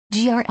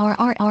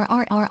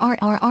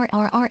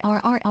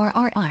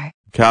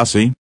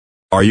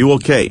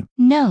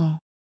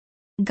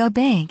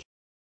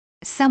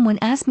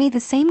ask me the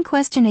same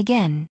question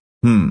again.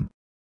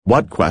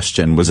 What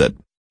question was it?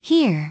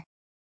 Here.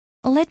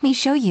 Let me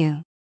show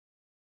you.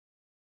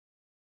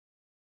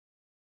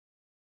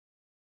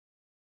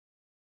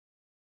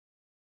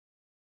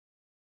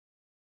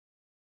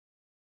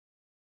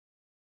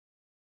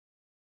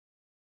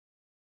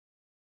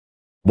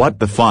 What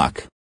the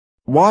fuck?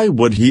 Why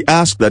would he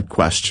ask that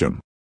question?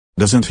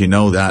 Doesn't he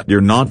know that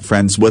you're not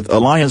friends with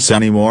Elias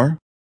anymore?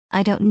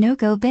 I don't know,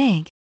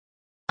 GoBig.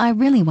 I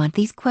really want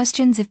these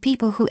questions of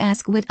people who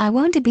ask would I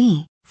want to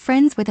be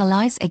friends with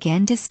Elias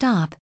again to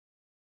stop.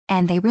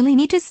 And they really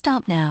need to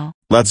stop now.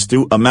 Let's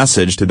do a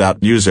message to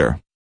that user.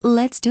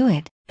 Let's do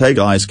it. Hey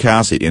guys,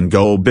 Cassie and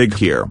GoBig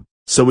here.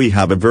 So we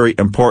have a very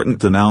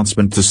important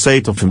announcement to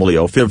say to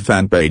Familio5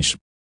 fan page.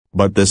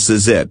 But this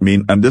is it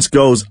and this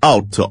goes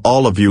out to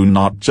all of you,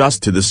 not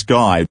just to this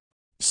guy.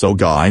 So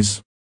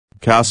guys,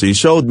 Cassie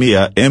showed me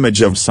a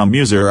image of some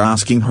user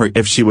asking her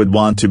if she would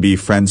want to be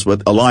friends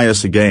with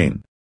Elias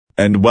again.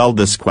 And well,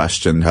 this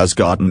question has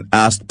gotten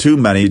asked too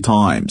many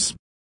times.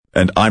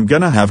 And I'm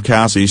gonna have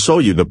Cassie show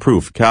you the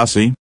proof.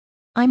 Cassie?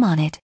 I'm on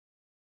it.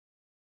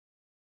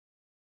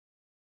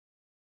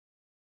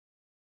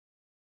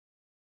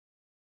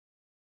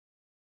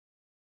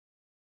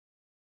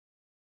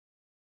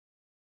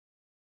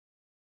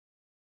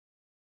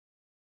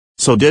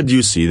 So did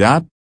you see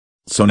that?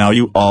 So now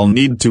you all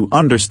need to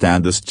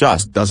understand this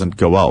just doesn't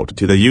go out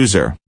to the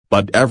user,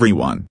 but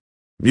everyone.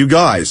 You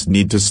guys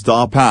need to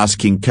stop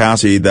asking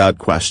Cassie that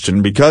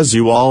question because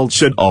you all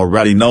should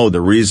already know the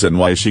reason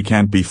why she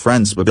can't be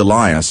friends with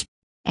Elias.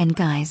 And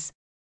guys,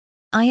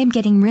 I am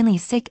getting really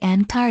sick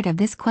and tired of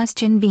this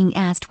question being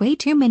asked way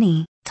too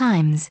many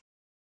times.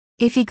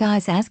 If you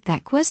guys ask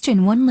that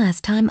question one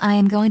last time, I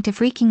am going to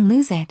freaking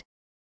lose it.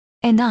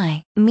 And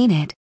I mean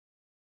it.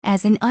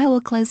 As in, I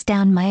will close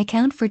down my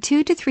account for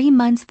 2 to 3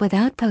 months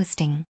without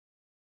posting.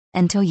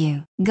 Until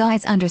you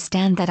guys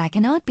understand that I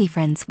cannot be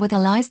friends with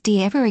Elias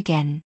D ever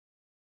again.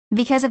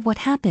 Because of what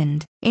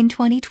happened in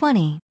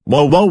 2020.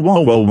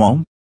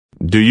 Whoa.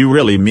 Do you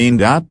really mean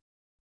that?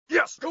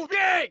 Yes,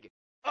 GoBig!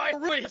 I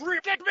really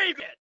freaking mean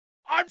it!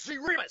 I'm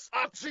serious!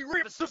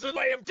 This is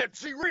I am dead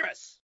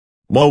serious!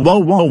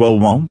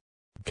 Whoa.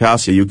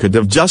 Cassie, you could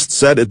have just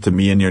said it to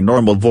me in your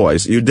normal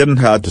voice. You didn't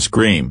have to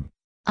scream.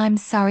 I'm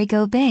sorry,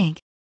 GoBig.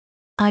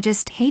 I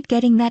just hate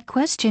getting that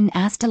question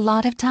asked a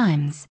lot of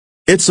times.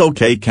 It's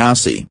okay,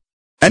 Cassie.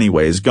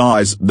 Anyways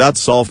guys,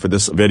 that's all for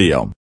this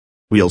video.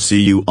 We'll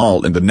see you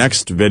all in the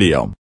next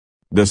video.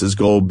 This is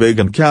GoBig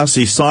and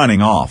Cassie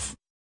signing off.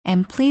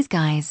 And please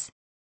guys,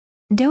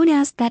 don't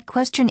ask that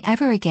question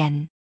ever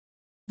again.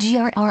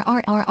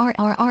 GRRRRRRRRRR.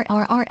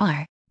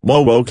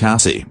 Whoa,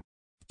 Cassie.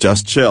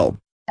 Just chill.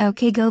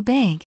 Okay,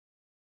 GoBig.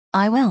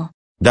 I will.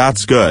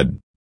 That's good.